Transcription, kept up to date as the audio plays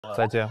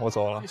再见，我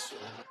走了。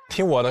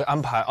听我的安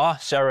排啊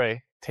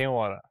 ，Sherry， 听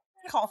我的。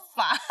你好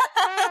烦。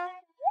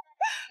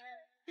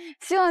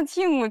希望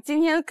Tim 今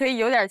天可以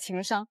有点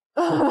情商。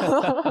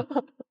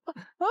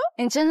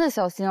你真的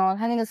小心哦，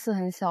他那个刺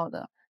很小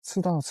的。刺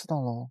到了。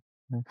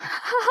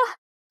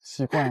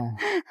习惯了。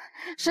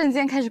瞬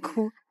间开始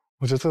哭。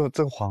我觉得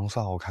这个黄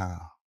色好看啊。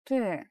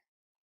对，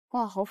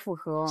哇，好符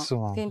合哦。是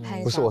吗？给你拍一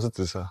下。不是，我是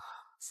紫色。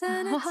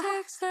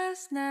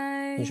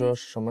你说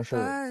什么是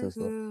紫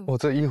色？我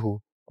这衣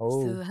服。哦。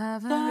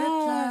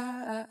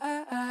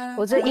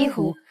我这衣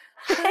服。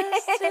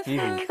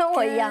跟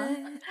我一样。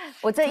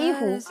我这衣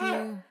服。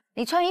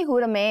你穿衣服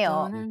了没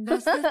有？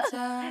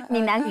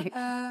闽南语。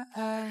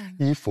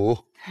衣服。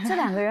这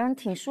两个人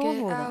挺舒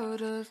服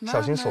的。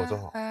小心手就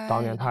好。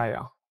当年太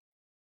阳。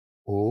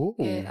哦。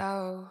这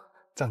样的。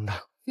这样的。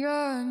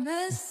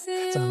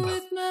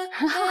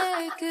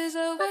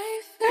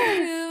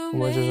我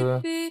们就是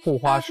护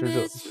花使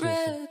者。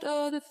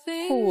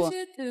护。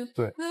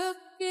对。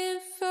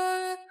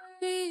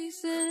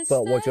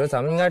不，我觉得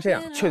咱们应该这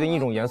样，确定一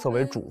种颜色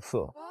为主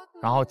色，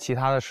然后其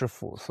他的是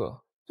辅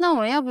色。那我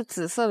们要不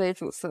紫色为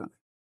主色？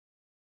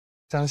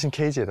相信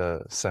K 姐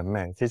的审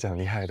美 ，K 姐很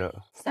厉害的。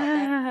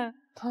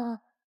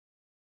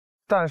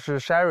但是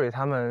Sherry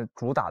他们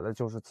主打的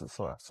就是紫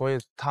色，所以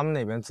他们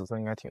那边紫色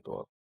应该挺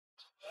多的。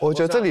我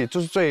觉得这里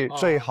就是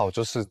最好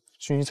就是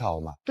薰衣草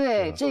嘛。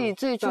对，这里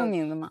最著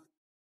名的嘛。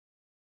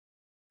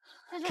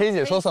K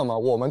姐说什么，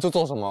我们就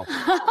做什么。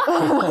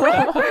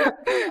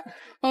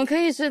我们可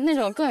以是那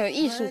种更有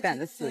艺术感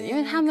的紫，因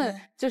为他们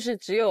就是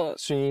只有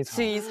薰衣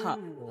草。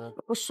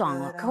不爽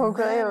了，狗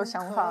哥也有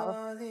想法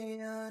了。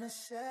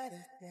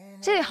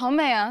这里好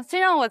美啊！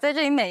先让我在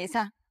这里美一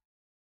下。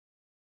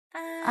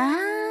啊，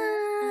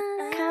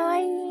卡哇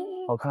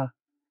伊。好看。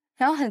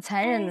然后很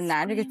残忍的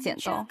拿这个剪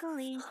刀。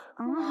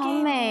好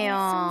美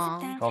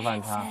哦。高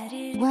反差。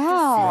哇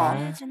哦。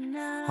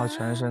好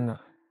全身的。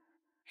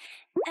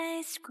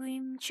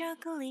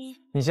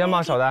你先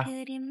吧，小戴。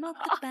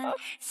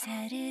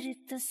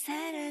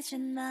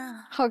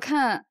好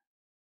看，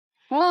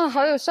哇，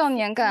好有少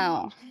年感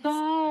哦。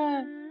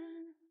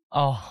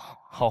哦，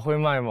好会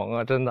卖萌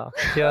啊，真的，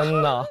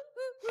天哪！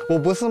我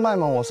不是卖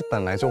萌，我是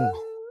本来就萌。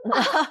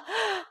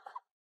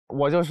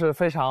我就是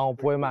非常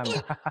不会卖萌。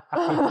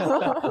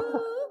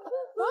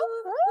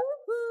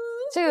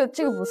这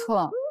个不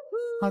错，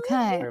好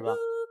看哎。可以吧？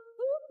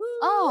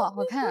哦，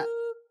好看。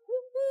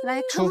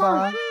来，出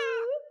发。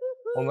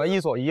我们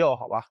一左一右，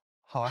好吧？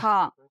好啊。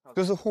好。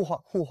就是护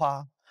法，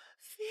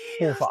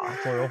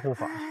左右护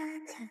法。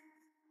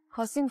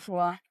好幸福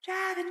啊！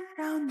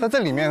在这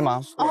里面吗？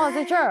哦，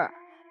在这儿。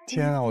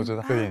天啊，我觉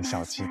得有点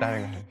小期待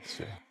那个感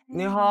觉。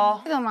你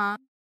好。这个吗？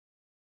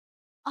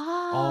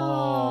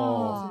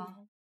哦，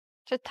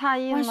这踏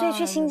印吗？所以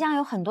去新疆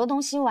有很多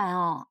东西玩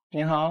哦。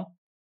您好，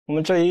我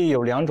们这里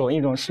有2种，一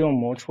种是用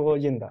磨戳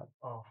印的，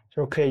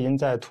就是可以印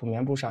在土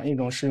棉布上；一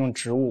种是用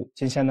植物，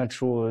新鲜的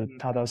植物，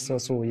它的色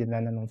素印在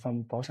那种帆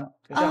布包上。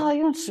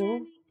用植物。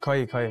可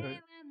以。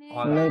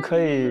你们可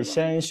以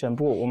先选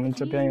布，我们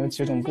这边有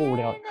几种布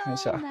料，看一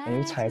下，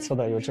有彩色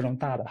的，有这种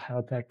大的，还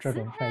有这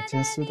种带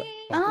金丝的。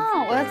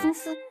我要金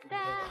丝。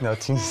你要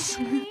金丝？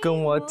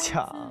跟我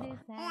抢。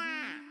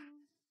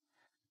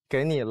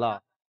给你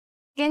了。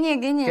给你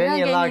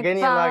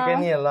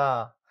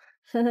了。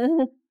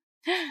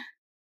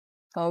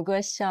狗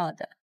哥笑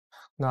的。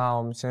那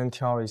我们先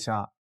挑一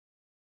下。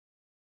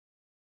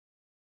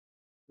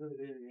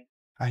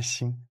爱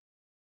心。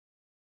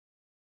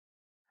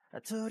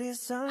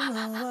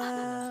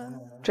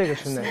这个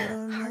是哪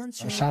个？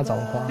沙枣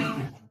花，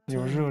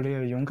有热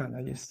烈勇敢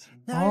的意思。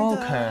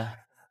OK。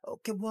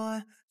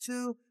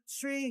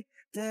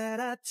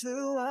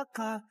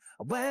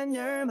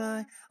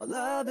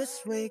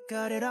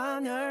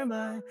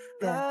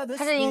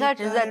他这应该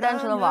只是在单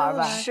纯的玩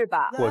吧？是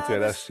吧？我觉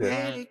得是。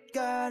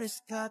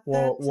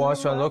我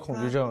选择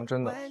恐惧症，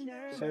真的。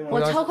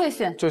我超会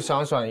选。就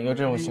想选一个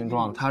这种形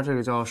状，它这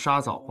个叫沙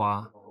枣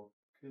花。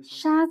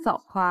沙枣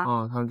花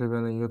啊，他们这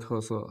边的一个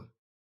特色。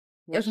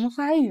有什么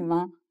花语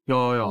吗？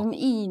有什么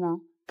意义呢？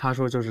他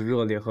说就是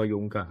热烈和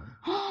勇敢。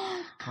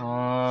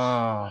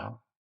啊。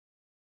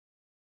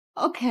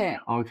OK。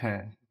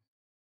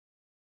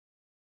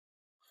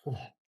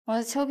我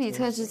的丘比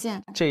特之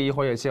箭，这一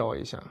会儿也借我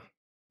一下。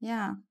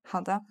呀，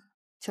好的，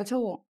求求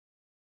我。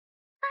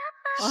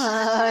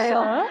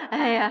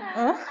哎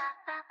呀，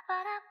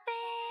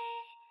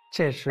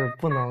这是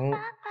不能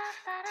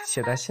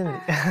写在信里。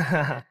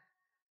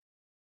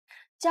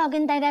就要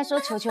跟呆呆说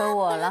求求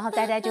我，然后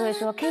呆呆就会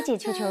说 K 姐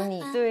求求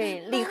你。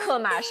对，立刻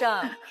马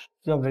上。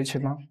要围裙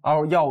吗？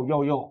哦，要。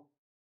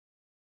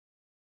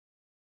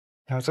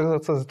然后这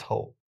是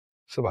头，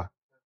是吧？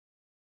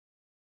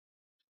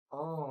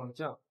哦，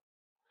这样。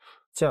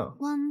要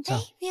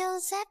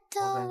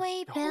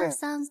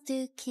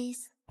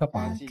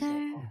绑。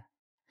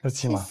要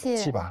系吗？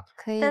系吧。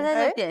可以。但他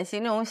是典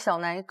型那种小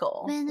奶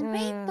狗。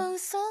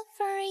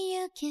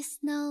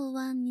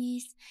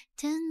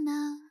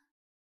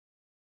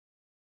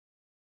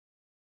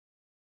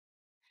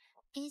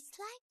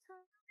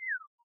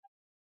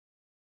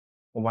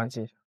我帮你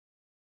记一下。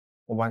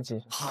我忘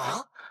记。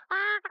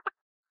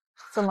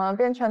怎么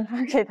变成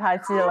他给他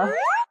寄了？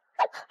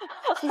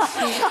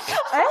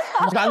哎，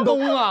感动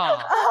啊！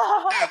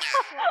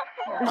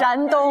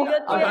燃冬，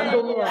燃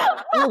冬啊！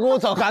又给我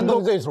整燃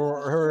冬这出，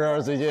是不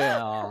是最近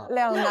啊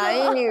？2男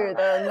1女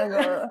的那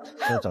个，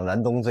就整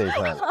燃冬这一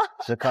块了，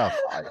是干啥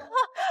呀？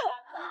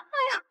哎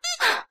呀，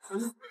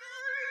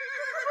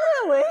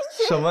委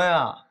屈。什么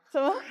呀？什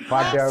么？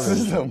花边是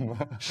什么？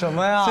什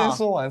么呀？先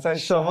说完再说。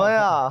什么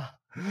呀？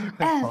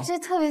哎，这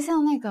特别像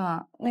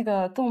那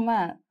个动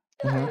漫。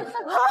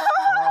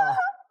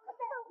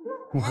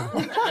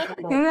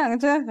你们两个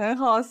真的很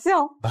好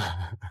笑，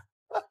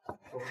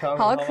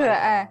好可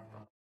爱。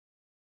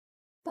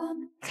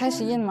开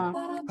始印吗？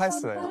开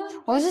始了呀。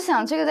我是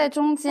想这个在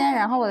中间，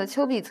然后我的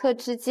丘比特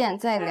之箭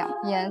在两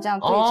边，这样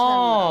对称。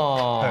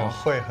哦，很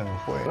会很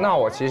会。那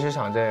我其实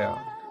想这样，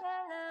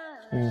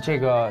你这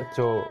个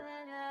就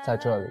在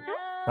这里，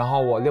然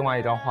后我另外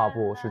一张画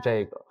布是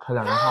这个，它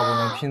2张画布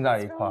能拼在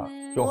一块儿，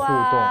有互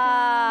动。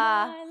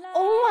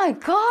Oh my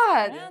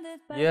god！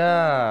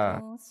 耶！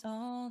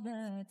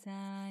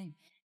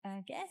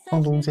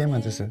放中间嘛，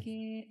这是。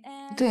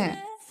对。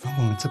放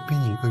我们这边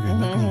有一个圆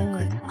的边也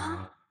可以。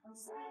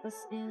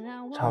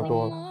差不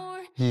多了。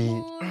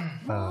1、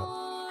2、3，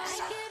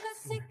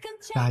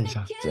压一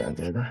下。对。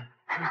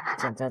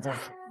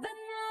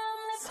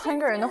3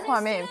个人的画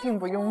面也并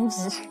不拥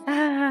挤。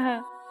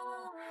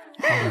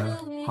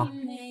好，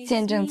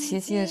见证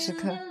奇迹的时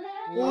刻。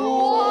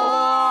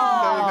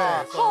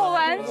哇，好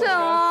完整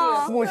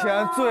哦！目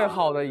前最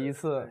好的一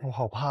次。我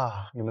好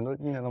怕，你们都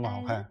印的那么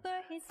好看。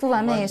不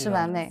完美也是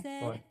完美。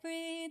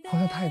好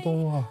像太多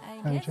了，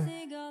感觉。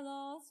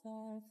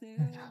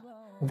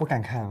我不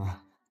敢看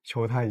啊，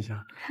求他一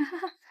下。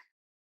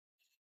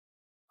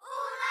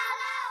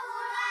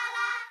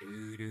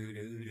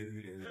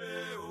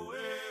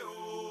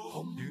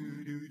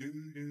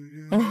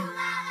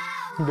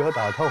你不要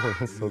打到我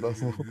的手到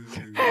时候。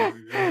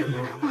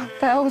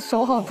哎，我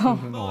手好痛。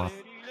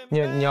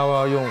你要不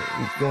要用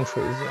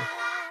锤子？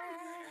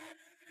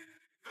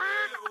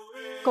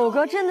狗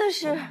哥真的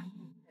是，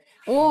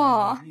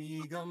哇！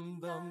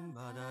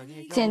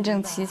见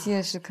证奇迹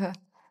的时刻。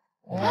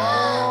哇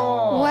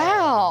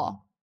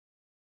哦！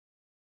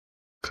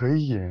可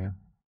以耶。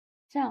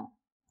这样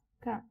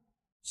干。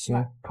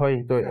行，可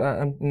以，对，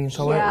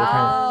稍微我看，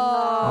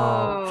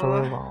稍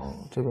微往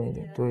这边一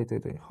点，对，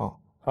好。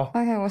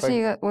OK，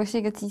 我是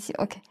一个机器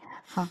 ，OK，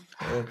 好。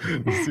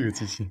你是个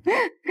机器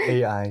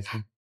 ，AI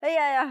是。哎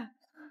呀，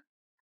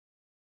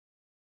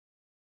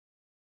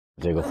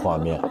这个画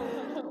面。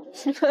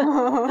谢谢。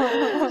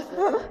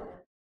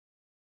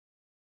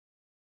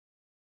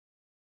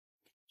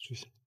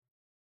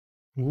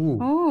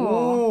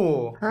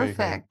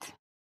Perfect。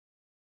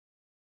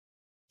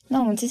那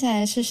我们接下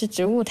来试试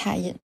植物拓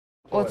印。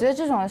我觉得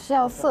这种是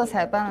要色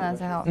彩斑斓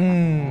才好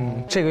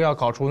看。这个要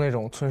搞出那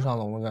种村上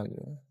龙的感觉。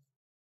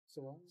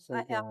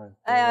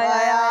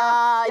哎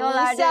呀，又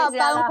来这些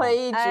了。回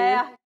一局。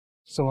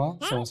什么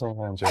感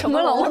觉？什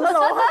么龙？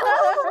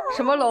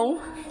什么龙？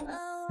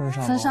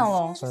村上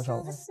龙。天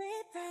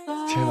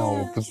哪，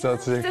我不知道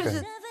这些梗。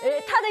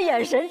他的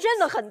眼神真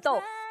的很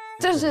逗。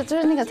就是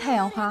那个太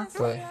阳花，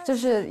对，就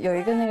是有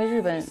一个那个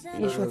日本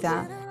艺术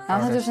家，然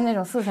后他就是那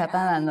种色彩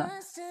斑斓的。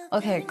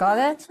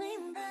OK，got it。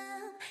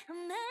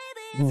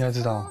你要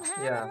知道。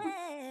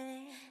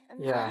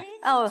Yeah。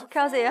哦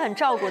 ，Kelsey 也很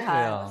照顾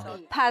他，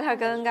怕他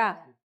尴尬。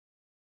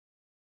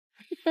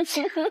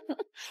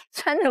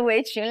穿着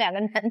围裙，2个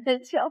男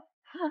的笑。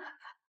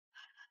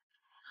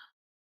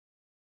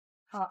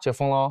好，解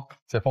封喽！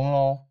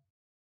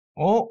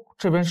哦，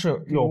这边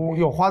是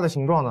有花的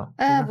形状的。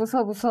哎，不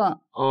错。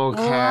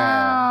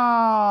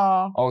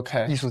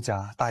OK，艺术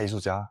家，大艺术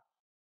家。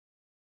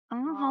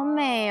好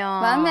美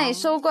哦！完美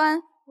收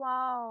官。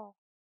哇哦！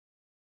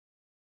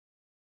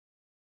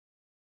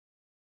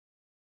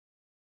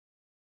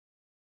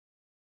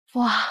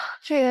哇，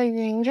这个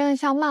云真的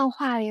像漫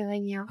画里的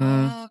一样。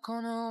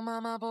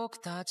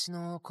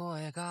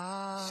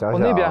我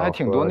那边还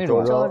挺多那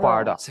种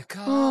花的。这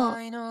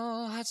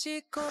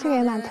个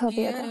也蛮特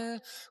别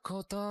的。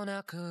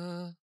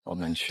我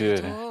们去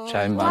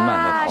摘满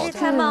满的桃子。这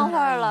太漫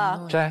画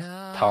了。摘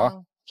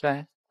桃，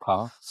摘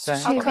桃，摘。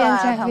边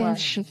摘边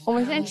吃。我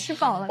们先吃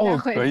饱了再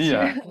回去。可以。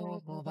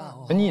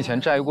你以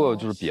前摘过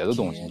就是别的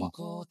东西吗？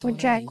我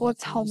摘过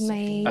草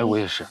莓。哎，我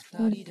也是。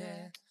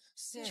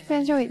这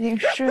边就已经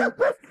是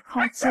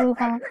好吃了。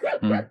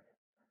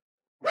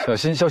小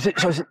心！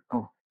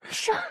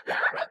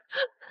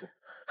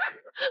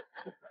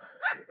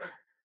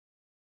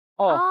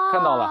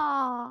看到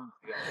了。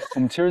我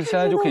们其实现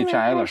在就可以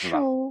摘了，是吧？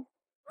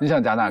你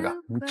想夹哪个？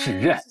你指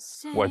认，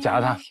我夹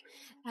它。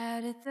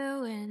那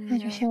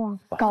就先往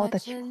高的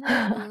去。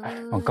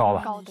往高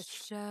了。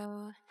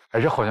哎，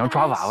这好像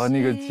抓娃娃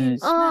那个鸡。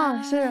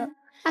是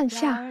按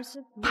下，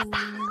啪嗒。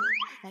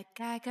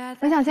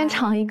我想先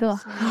尝一个。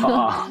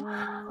好。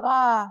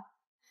哇，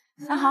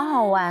那好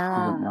好玩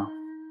啊！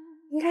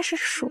应该是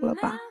熟了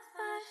吧？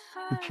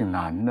挺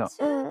难的。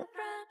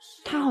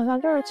它好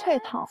像就是脆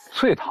桃。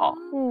脆桃。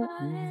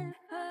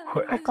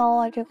好高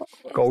啊，这个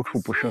高处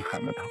不胜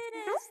寒的他。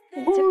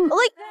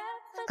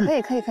可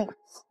以。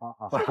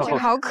这个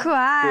好可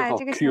爱，这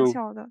这个小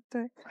小的，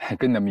对，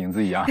跟你的名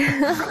字一样。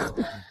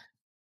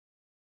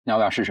你要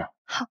不要试试？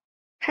好，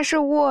它是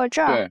握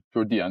这儿，对，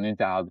就是底下那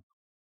夹子。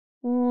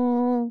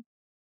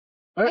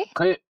哎，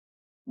可以，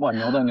哇，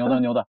牛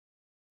的。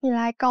你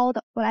来高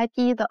的，我来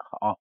低的。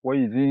好，我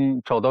已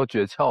经找到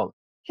诀窍了。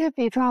这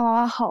比抓娃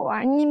娃好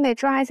玩，你每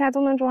抓一下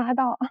都能抓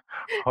到。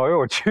好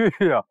有趣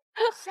呀！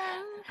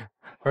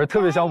而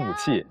特别像武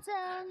器。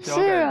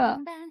是。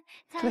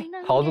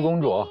对，桃子公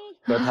主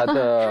和她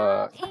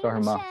的叫什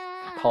么？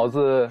桃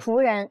子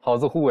仆人，桃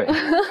子护卫，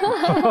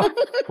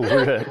仆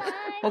人。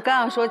我刚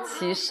想说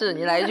骑士，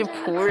你来一句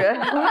仆人。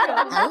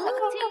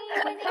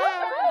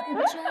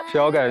谁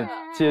要敢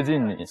接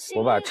近你，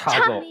我把插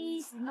走。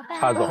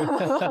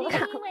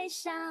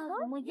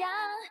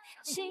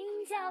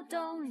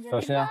小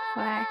心啊！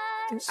我来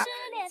3，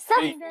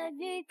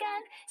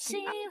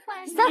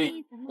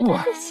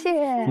哇，谢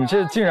谢。你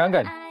这竟然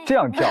敢这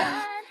样跳！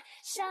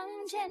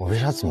我为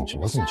啥怎么觉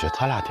得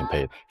他俩挺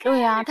配的？对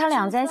呀，他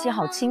俩在一起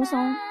好轻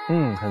松。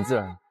很自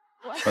然。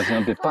小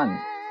心别绊你。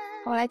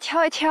我来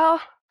挑一挑，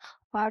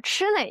我要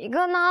吃哪一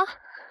个呢？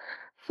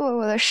作为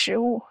我的食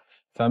物，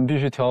咱们必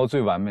须挑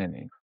最完美那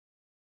个。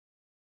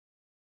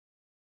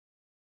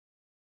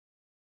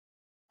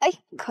哎，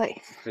可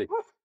以。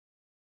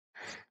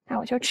那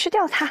我就吃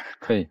掉它。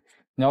可以。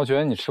你要觉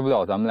得你吃不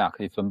了，咱们俩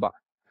可以分半。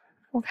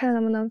我看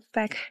能不能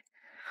掰开。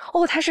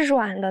哦，它是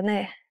软的呢。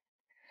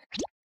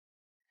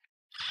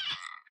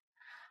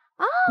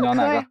啊，你要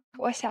哪个？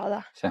我小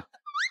的。行。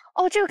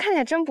哦，这个看起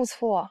来真不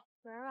错。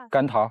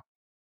干桃。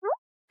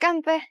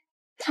干杯。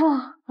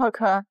好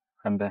可爱。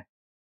干杯。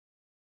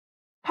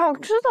好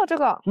吃的这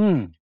个。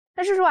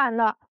它是软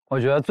的。我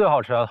觉得最好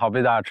吃的桃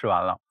被大家吃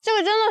完了。这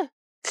个真的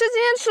是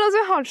今天吃的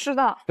最好吃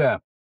的。对，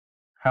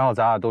还好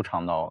咱俩都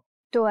尝到了。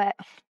对。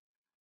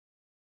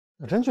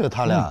我真觉得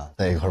他俩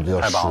在一块比较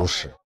舒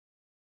适，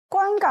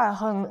观感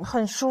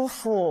很舒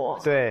服。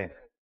对。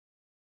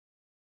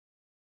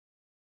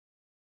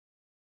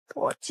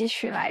我继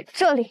续来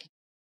这里。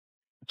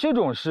这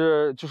种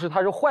就是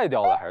它是坏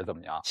掉了还是怎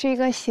么样？是一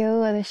个邪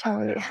恶的笑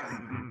脸。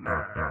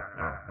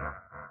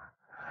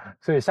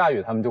所以下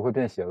雨他们就会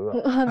变邪恶。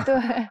对。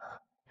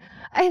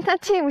哎，那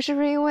Tim 是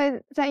不是因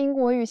为在英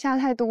国雨下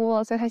太多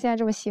了，所以他现在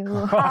这么邪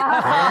恶？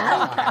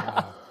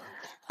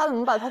他怎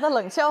么把他的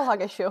冷笑话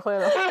给学会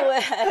了？对。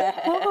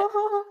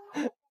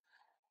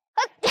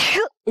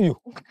哎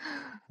呦，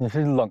你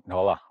是冷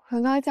着了。我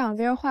刚刚讲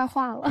别人坏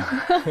话了。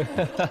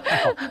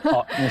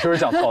好，你是不是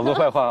讲桃子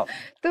坏话？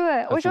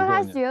对，我说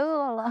他邪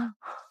恶了。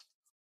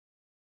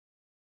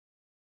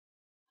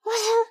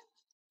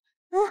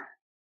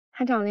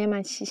他长得也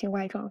蛮奇形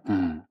怪状的。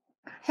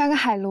像个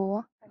海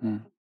螺。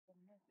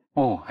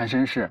哦，还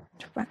真是。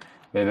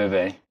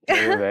喂。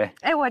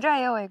哎，我这儿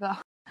也有一个。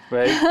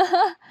喂，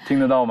听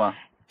得到吗？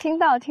听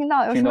到，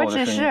有什么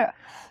指示？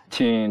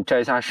请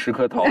摘下10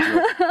颗桃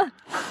子。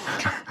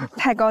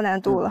太高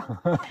难度了，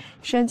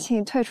申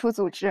请退出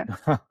组织。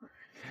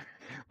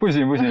不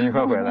行，你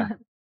快回来。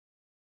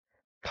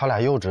他俩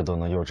幼稚都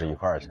能幼稚一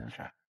块儿去。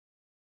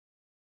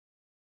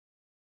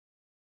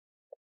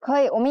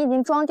可以，我们已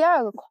经装第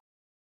2个框。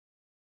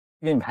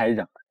给你拍一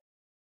张。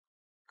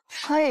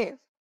可以。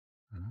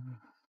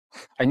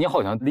哎，你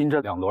好像拎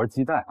着2摞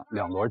鸡蛋啊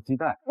，2摞鸡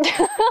蛋。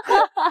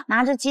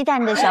拿着鸡蛋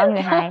的小女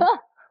孩。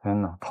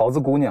天哪，桃子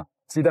姑娘，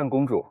鸡蛋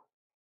公主。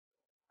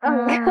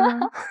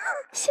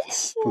谢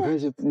谢。不客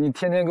气，你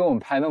天天给我们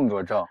拍那么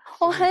多照。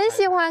我很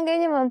喜欢给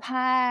你们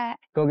拍。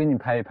多给你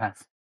拍一拍。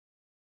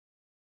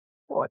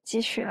我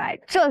继续来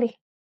这里。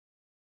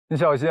你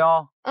小心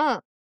哦。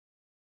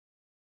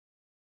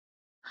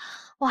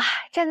哇，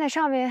站在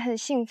上面很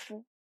幸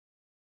福。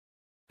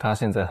他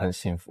现在很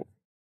幸福。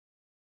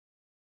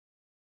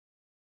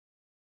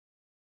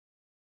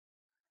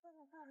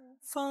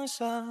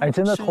哎，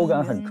真的口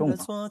感很重，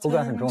口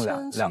感很重，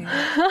两个。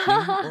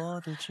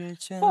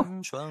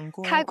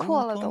开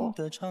阔了都。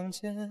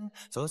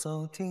走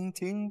走停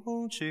停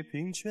不知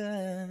疲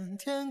倦，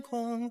天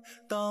空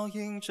倒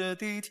映着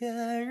地铁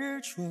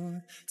日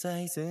出，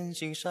在曾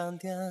经闪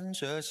电，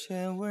这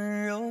些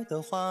温柔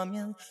的画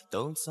面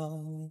都走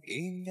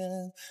一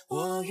遍。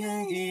我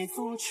愿意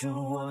付出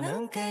我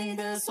能给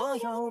的所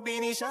有，比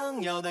你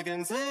想要的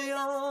更自由。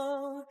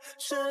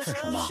这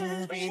城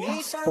市比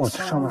你想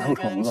象的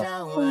更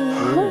加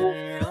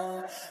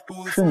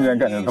瞬间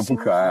感觉它不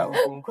可爱了。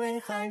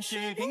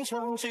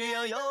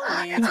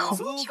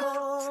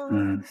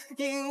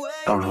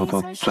到时候都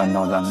钻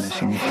到咱们的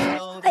心里。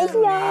哎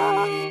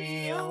呀，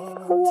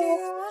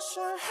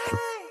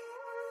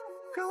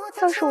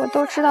要是我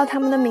都知道他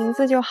们的名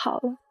字就好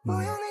了。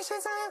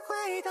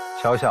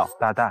小小、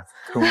大大、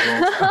中中。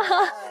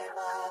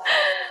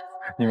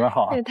你们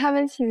好。给他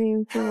们起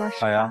名字吗？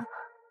好呀。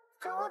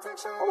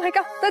Oh my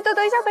god！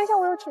 等一下，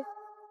我有纸。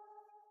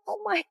Oh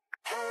my god！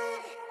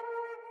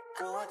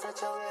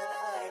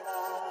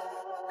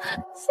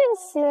 谢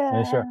谢。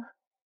没事。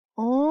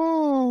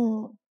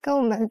跟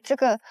我们这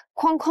个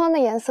框框的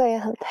颜色也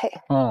很配。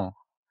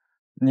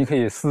你可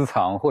以私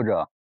藏或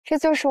者这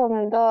就是我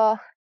们的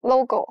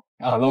logo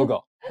啊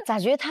logo。咋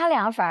觉得他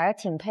俩反而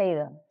挺配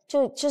的？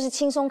就是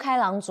轻松开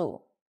朗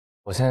组。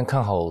我现在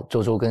看好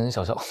周周跟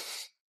小小，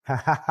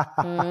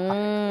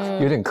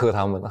有点磕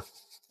他们了。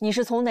你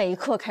是从哪一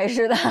刻开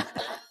始的？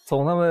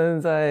从他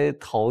们在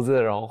桃子，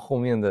然后后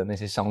面的那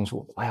些相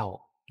处，哎呦，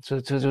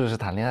这就是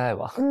谈恋爱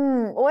吧？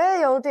我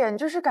也有点，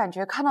就是感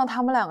觉看到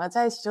他们两个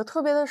在一起就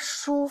特别的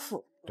舒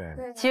服。对，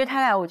其实他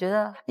俩我觉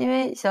得，因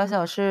为小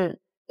小是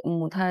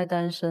母胎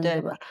单身，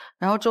对吧？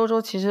然后周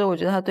周其实我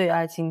觉得他对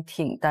爱情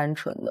挺单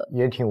纯的，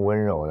也挺温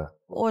柔的。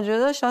我觉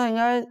得小小应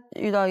该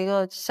遇到一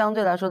个相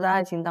对来说在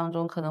爱情当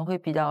中可能会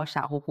比较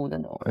傻乎乎的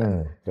那种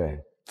人。对，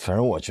反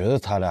正我觉得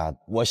他俩，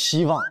我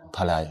希望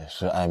他俩也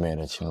是暧昧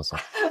的青涩，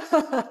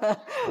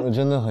我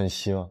真的很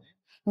希望。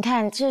你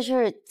看，这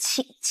是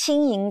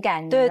轻盈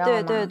感，对，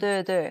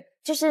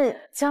就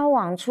是交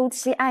往初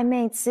期暧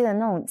昧期的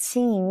那种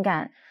轻盈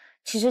感，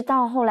其实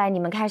到后来你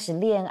们开始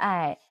恋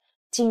爱，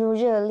进入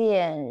热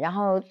恋，然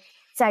后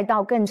再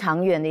到更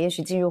长远的，也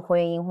许进入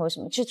婚姻或者什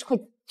么，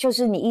就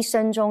是你一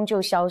生中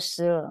就消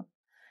失了，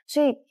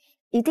所以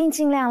一定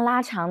尽量拉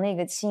长那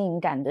个轻盈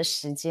感的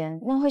时间，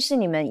那会是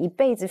你们一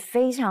辈子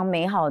非常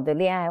美好的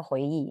恋爱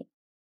回忆。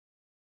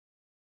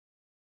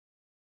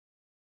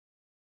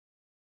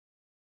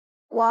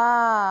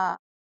哇，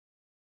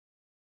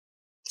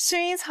薰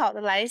衣草的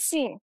来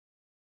信，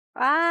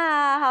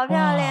哇，好漂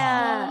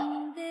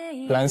亮！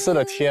蓝色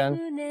的天，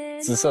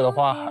紫色的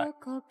花海，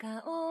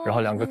然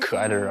后2个可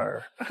爱的人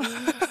儿，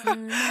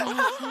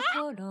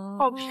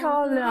好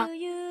漂亮！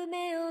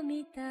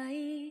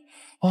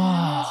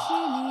哇！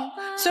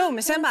所以我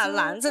们先把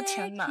篮子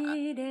填满。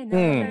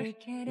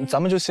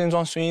咱们就先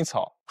装薰衣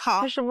草。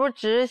好，他是不是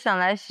只是想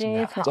来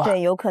薰衣草？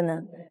对，有可能。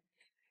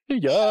哎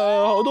呀，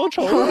好多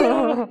虫！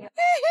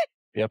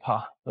别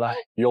怕，来，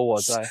有我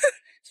在。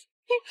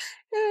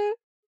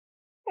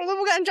我都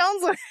不敢张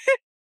嘴。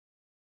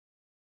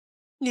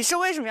你是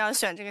为什么要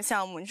选这个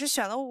项目？你是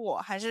选了我，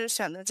还是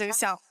选的这个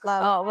项目？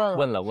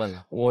问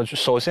了。我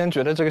首先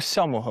觉得这个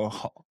项目很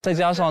好，再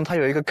加上他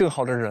有一个更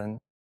好的人。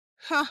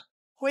哈，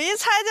我一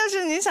猜就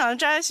是你想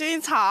摘薰衣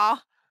草。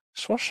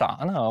说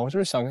啥呢？我就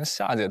是想跟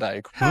夏姐在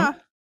一块儿。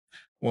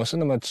我是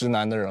那么直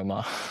男的人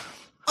吗？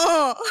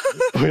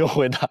不用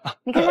回答。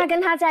你看他跟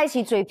他在一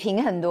起嘴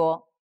平很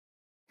多，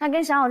他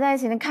跟小小在一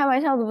起连开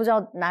玩笑都不知道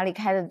哪里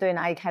开的对，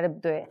哪里开的不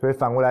对。所以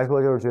反过来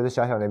说，就是觉得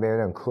小小那边有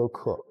点苛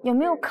刻。有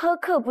没有苛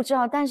刻不知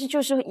道，但是就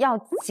是要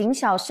谨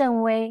小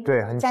慎微，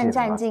对，很战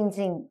战兢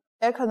兢。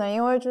也可能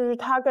因为就是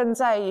他更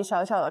在意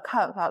小小的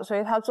看法，所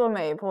以他做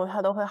每一步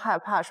他都会害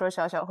怕说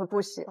小小会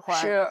不喜欢，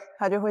是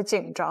他就会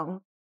紧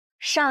张。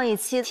上一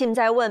期 Tim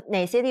在问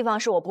哪些地方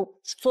是我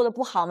做的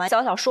不好吗？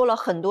小小说了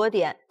很多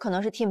点，可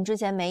能是 Tim 之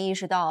前没意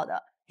识到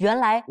的。原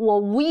来我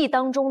无意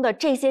当中的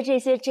这些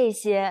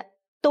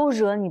都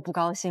惹你不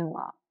高兴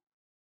了。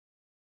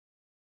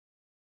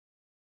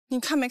你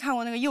看没看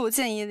过那个又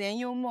见一帘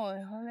幽梦，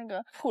然后那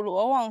个普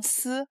罗旺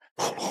斯？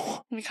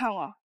你看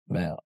过？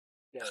没有。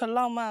很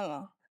浪漫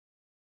了。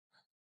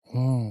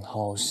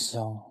好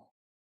香。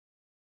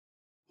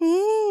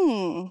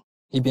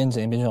一边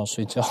整一边就想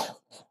睡觉。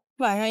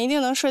晚上一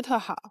定能睡特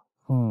好。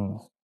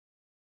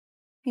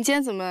你今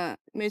天怎么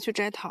没去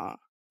摘桃？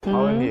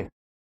好问题。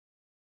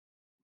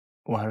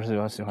我还是比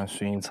较喜欢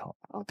薰衣草。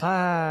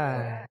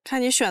看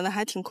你选的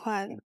还挺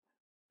快的。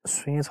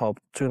薰衣草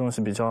这个东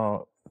西比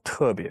较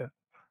特别，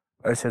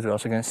而且主要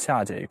是跟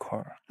夏姐一块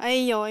儿。哎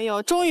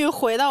呦，终于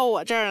回到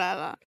我这儿来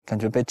了，感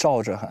觉被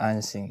罩着很安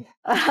心。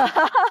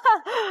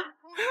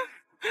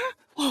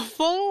我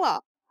疯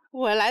了，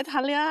我来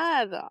谈恋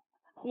爱的，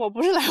我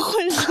不是来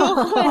混社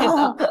会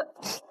的。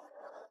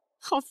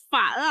好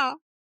烦啊！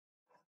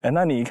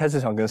那你一开始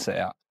想跟谁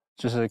啊？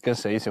就是跟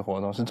谁一起活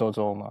动？是周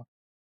周吗？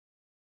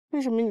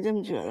为什么你这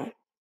么觉得？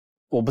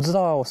我不知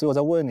道啊，所以我在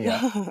问你啊。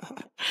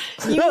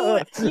因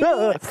为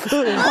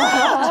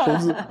虫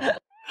子，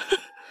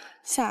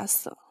吓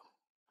死了！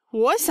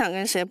我想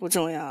跟谁不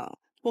重要，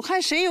我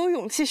看谁有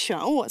勇气选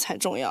我才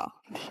重要。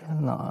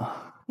天哪！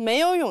没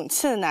有勇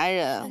气的男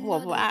人我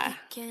不爱。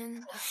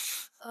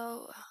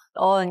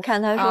你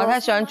看他说他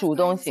喜欢主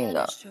动型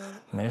的。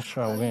没事，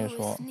我跟你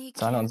说，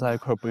咱俩在一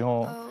块儿不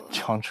用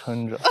强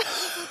撑着。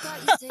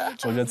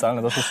我觉得咱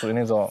俩都是属于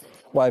那种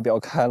外表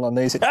开朗，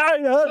内心爱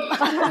人，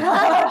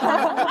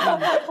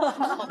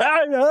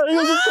爱人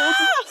又是手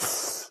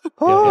指。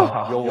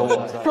有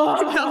我在，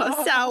不要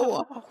老吓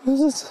我。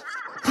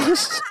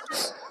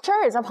这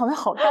儿也在旁边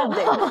好淡定，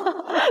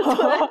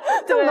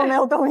这么都没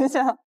有动一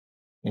下。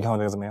你看我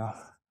这个怎么样？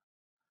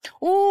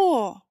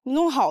你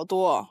弄好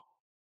多。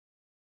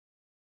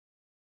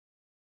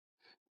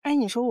哎，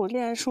你说我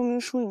恋爱说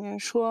明书里面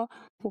说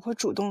我会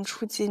主动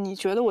出击，你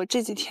觉得我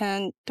这几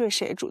天对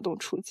谁主动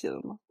出击了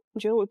吗？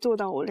你觉得我做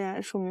到我恋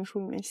爱说明书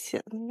里面写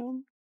的那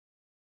种？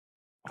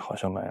好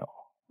像没有。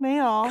没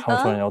有？看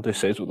不出来你要对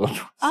谁主动出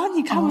击啊？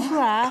你看不出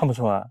来？看不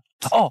出来。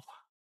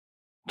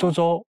周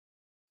周。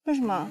为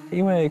什么？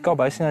因为告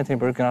白信那天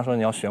不是跟他说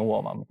你要选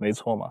我吗？没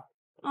错嘛。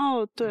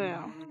对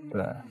啊。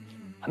对，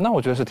那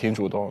我觉得是挺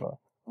主动的。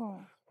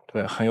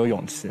对，很有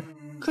勇气。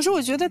可是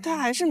我觉得他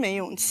还是没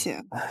勇气。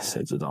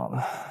谁知道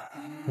呢？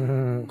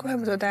怪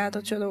不得大家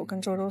都觉得我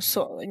跟周周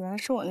锁了，原来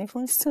是我那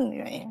封信的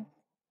原因。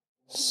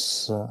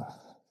是，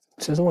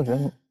其实我觉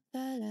得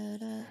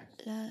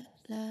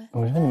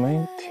你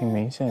们挺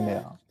明显的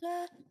呀。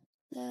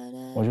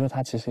我觉得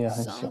他其实也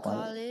很喜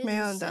欢你。没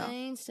有的，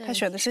他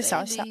选的是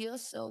小小。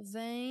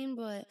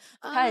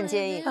他很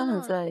介意，他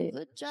很在意。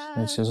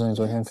其实你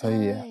昨天可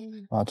以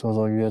把周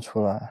周约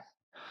出来。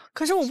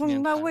可是我不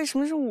明白为什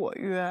么是我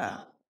约，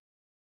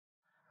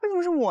为什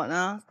么是我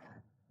呢？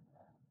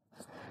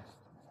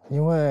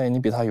因为你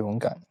比他勇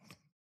敢。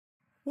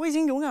我已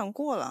经勇敢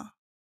过了。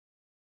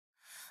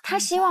他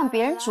希望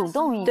别人主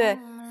动一点。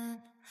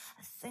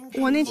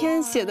对，我那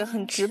天写的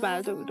很直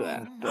白，对不对？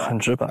很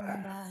直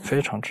白，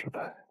非常直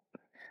白。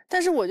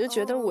但是我就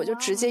觉得我就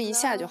直接一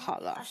下就好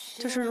了，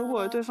就是如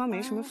果对方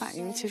没什么反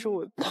应，其实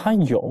他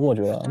有，我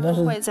觉得，但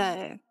是会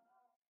在。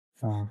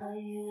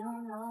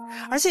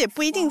而且也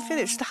不一定非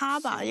得是他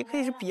吧，也可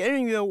以是别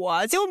人约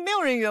我，结果没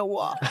有人约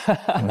我。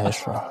没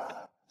事。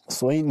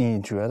所以你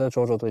觉得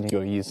周周对你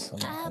有意思吗？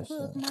还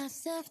是？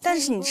但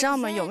是你知道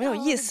吗？有没有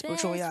意思不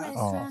重要，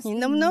你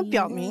能不能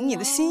表明你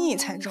的心意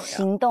才重要。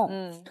行动。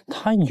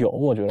他有，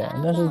我觉得，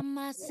但是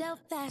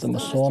怎么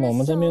说呢？我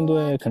们在面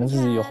对可能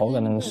自己有好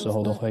感的时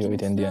候，都会有一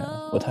点点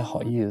不太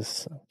好意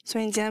思。所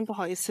以你今天不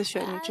好意思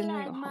选你真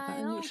正有好感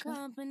的女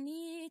生？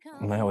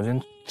没有，我今天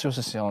就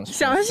是希望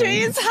想薰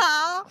衣草，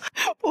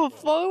我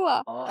疯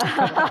了。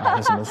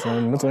怎么说？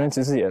你们昨天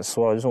其实也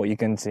说了，就是我一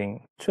根筋，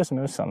确实没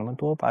有想那么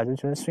多吧，就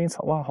觉得薰衣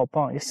草哇好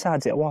棒，夏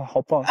姐哇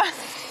好棒，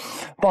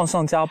棒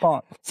上加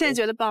棒。现在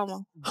觉得棒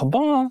吗？很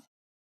棒啊，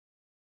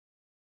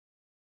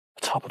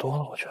差不多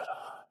了，我觉得，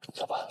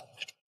走吧。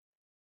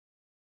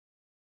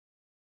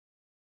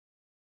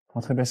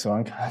我特别喜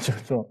欢看就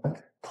是这种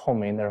透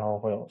明的，然后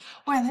会有。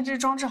哇，它这个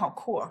装置好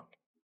酷啊！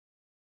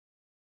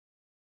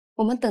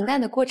我们等待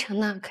的过程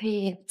呢，可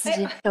以自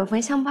己手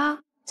缝香包。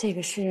这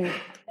个是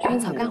薰衣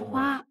草干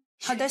花。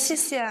好的，谢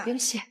谢。不用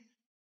谢。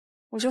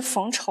我就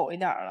缝丑一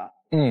点了。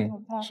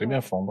随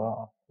便缝吧，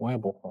我也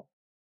不会。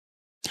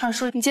他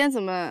说：“你今天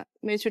怎么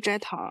没去摘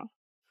桃？”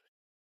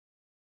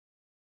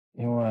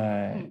因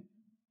为，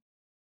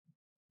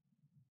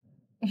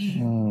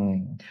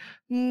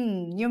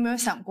你有没有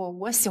想过，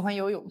我喜欢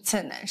有勇气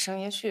的男生，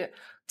也许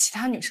其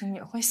他女生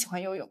也会喜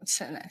欢有勇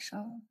气的男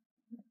生。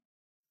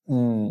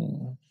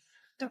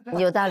对不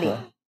对？有道理。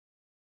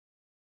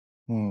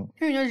因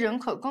为我觉得任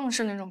可更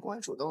是那种不会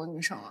主动的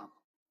女生了。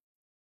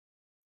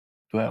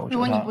对，我觉得如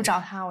果你不找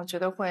他，我觉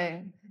得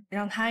会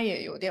让他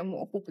也有点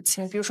模糊不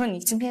清。比如说，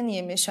今天你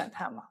也没选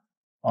他嘛，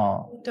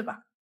对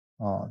吧？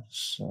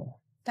是。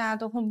大家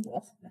都会模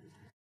糊。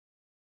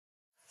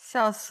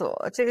笑死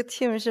我！这个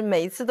team 是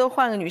每一次都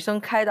换个女生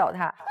开导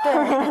他，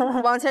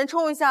对，往前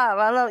冲一下，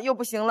完了又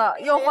不行了，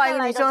又换一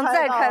个女生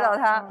再开导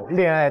他。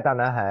恋爱大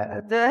男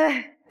孩，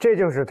对，这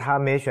就是他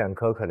没选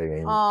可可的原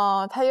因。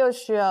他又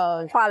需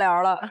要化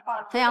疗了，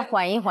他要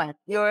缓一缓，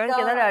有人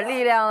给他点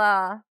力量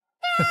了。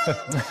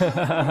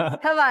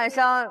他晚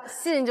上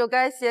信就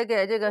该写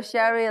给这个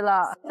Sherry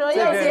了，所以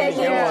姐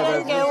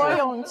姐给我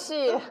勇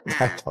气。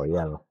太讨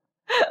厌了。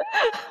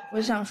我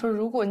就想说，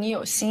如果你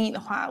有心意的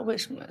话，为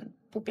什么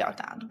不表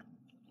达呢？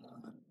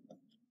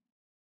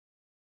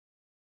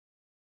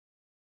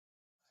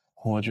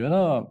我觉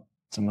得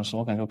怎么说，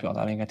我感觉我表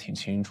达的应该挺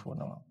清楚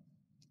的了。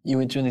因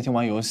为就那天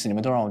玩游戏，你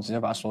们都让我直接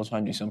把它说出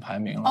来女生排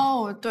名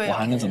了。对，我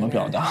还能怎么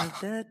表达？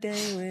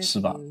是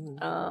吧？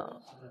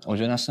我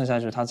觉得那剩下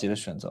就是他自己的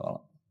选择了。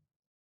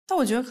但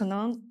我觉得可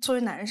能作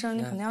为男生，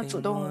你可能要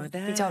主动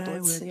比较多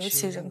次，尤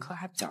其任可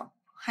还比较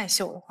害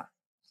羞的话。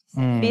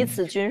彼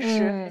此军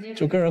师。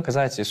就跟任可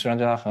在一起，虽然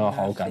对他很有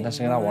好感，但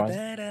是跟他玩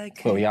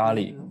会有压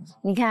力。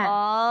你看，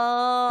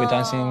会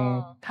担心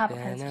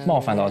冒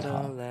犯到他。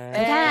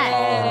你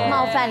看，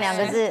冒犯2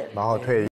个字。然后退。